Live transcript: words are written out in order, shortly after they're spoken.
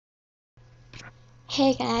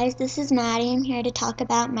Hey guys, this is Maddie. I'm here to talk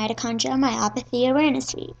about Mitochondrial Myopathy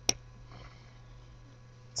Awareness Week.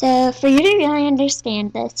 So, for you to really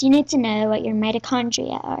understand this, you need to know what your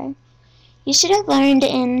mitochondria are. You should have learned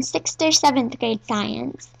in 6th or 7th grade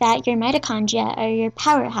science that your mitochondria are your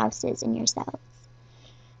powerhouses in your cells.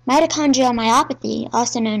 Mitochondrial myopathy,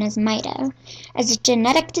 also known as mito, is a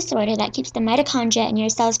genetic disorder that keeps the mitochondria in your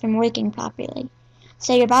cells from working properly,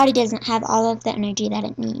 so your body doesn't have all of the energy that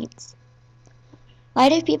it needs. Why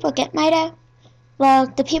do people get mito? Well,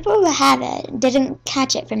 the people who have it didn't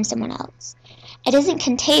catch it from someone else. It isn't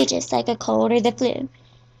contagious like a cold or the flu.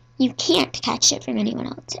 You can't catch it from anyone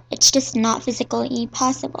else. It's just not physically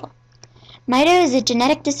possible. Mito is a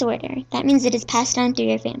genetic disorder. That means it is passed on through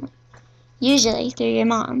your family. Usually through your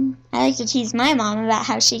mom. I like to tease my mom about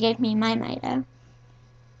how she gave me my mito.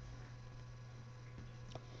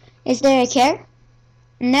 Is there a cure?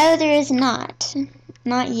 No, there is not.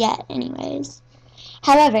 Not yet, anyways.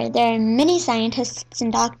 However, there are many scientists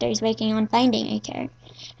and doctors working on finding a cure,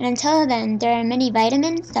 and until then, there are many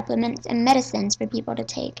vitamins, supplements, and medicines for people to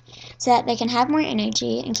take so that they can have more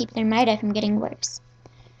energy and keep their mito from getting worse.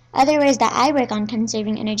 Other ways that I work on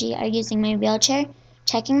conserving energy are using my wheelchair,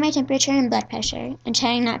 checking my temperature and blood pressure, and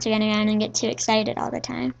trying not to run around and get too excited all the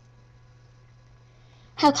time.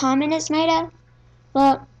 How common is mito?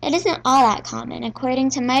 Well, it isn't all that common.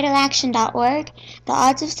 According to MitoAction.org, the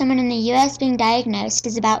odds of someone in the U.S. being diagnosed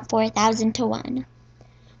is about 4,000 to 1.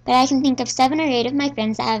 But I can think of 7 or 8 of my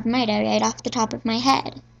friends that have mito right off the top of my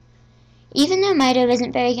head. Even though mito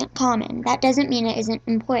isn't very common, that doesn't mean it isn't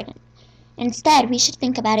important. Instead, we should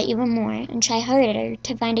think about it even more and try harder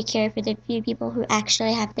to find a cure for the few people who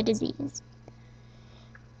actually have the disease.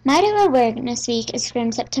 Mito Awareness Week is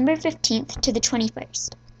from September 15th to the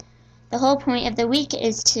 21st. The whole point of the week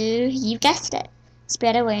is to, you guessed it,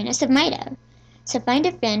 spread awareness of mito. So find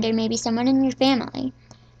a friend or maybe someone in your family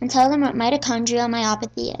and tell them what mitochondrial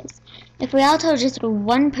myopathy is. If we all told just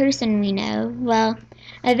one person we know, well,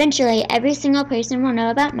 eventually every single person will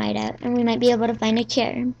know about mito and we might be able to find a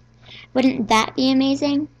cure. Wouldn't that be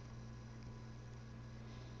amazing?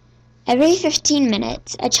 Every 15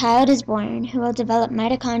 minutes, a child is born who will develop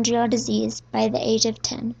mitochondrial disease by the age of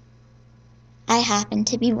 10. I happen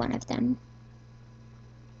to be one of them.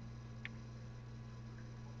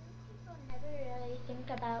 People never really think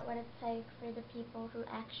about what it's like for the people who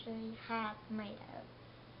actually have mito.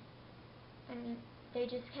 I mean, they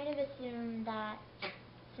just kind of assume that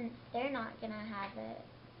since they're not gonna have it,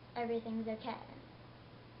 everything's okay,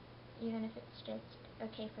 even if it's just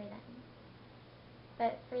okay for them.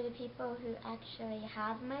 But for the people who actually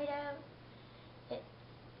have mito, it's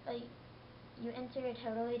like you enter a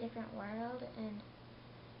totally different world, and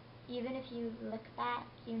even if you look back,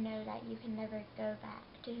 you know that you can never go back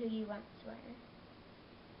to who you once were.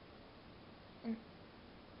 And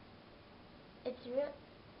it's real.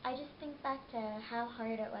 I just think back to how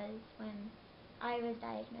hard it was when I was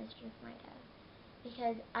diagnosed with mito,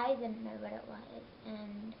 because I didn't know what it was,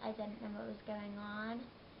 and I didn't know what was going on,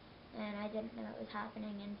 and I didn't know what was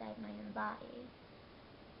happening inside my own body.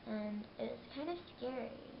 And it was kind of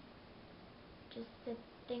scary just to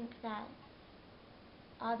think that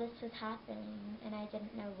all this was happening and I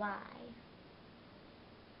didn't know why.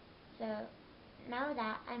 So now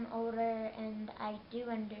that I'm older and I do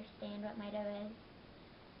understand what mito is,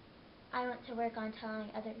 I want to work on telling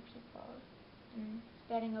other people and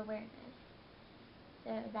spreading awareness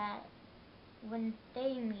so that when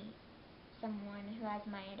they meet someone who has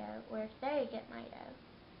mito, or if they get mito,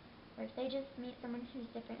 or if they just meet someone who's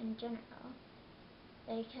different in general,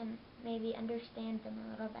 they can maybe understand them a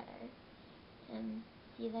little better and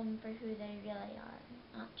see them for who they really are,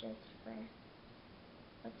 not just for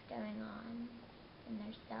what's going on in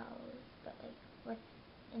their cells, but like what's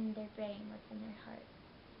in their brain, what's in their heart,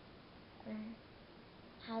 or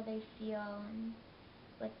how they feel and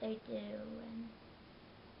what they do and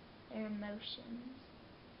their emotions,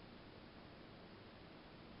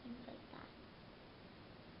 things like that.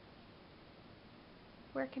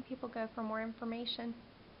 Where can people go for more information?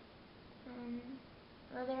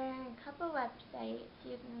 Well, there are a couple websites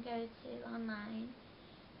you can go to online.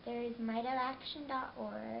 There's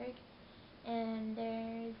mitoaction.org, and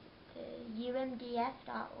there's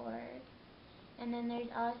umdf.org, and then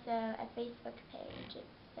there's also a Facebook page.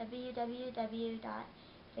 It's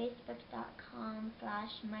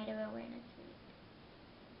www.facebook.com/mitoawarenessweek.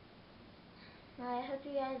 Well, I hope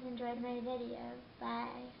you guys enjoyed my video.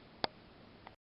 Bye.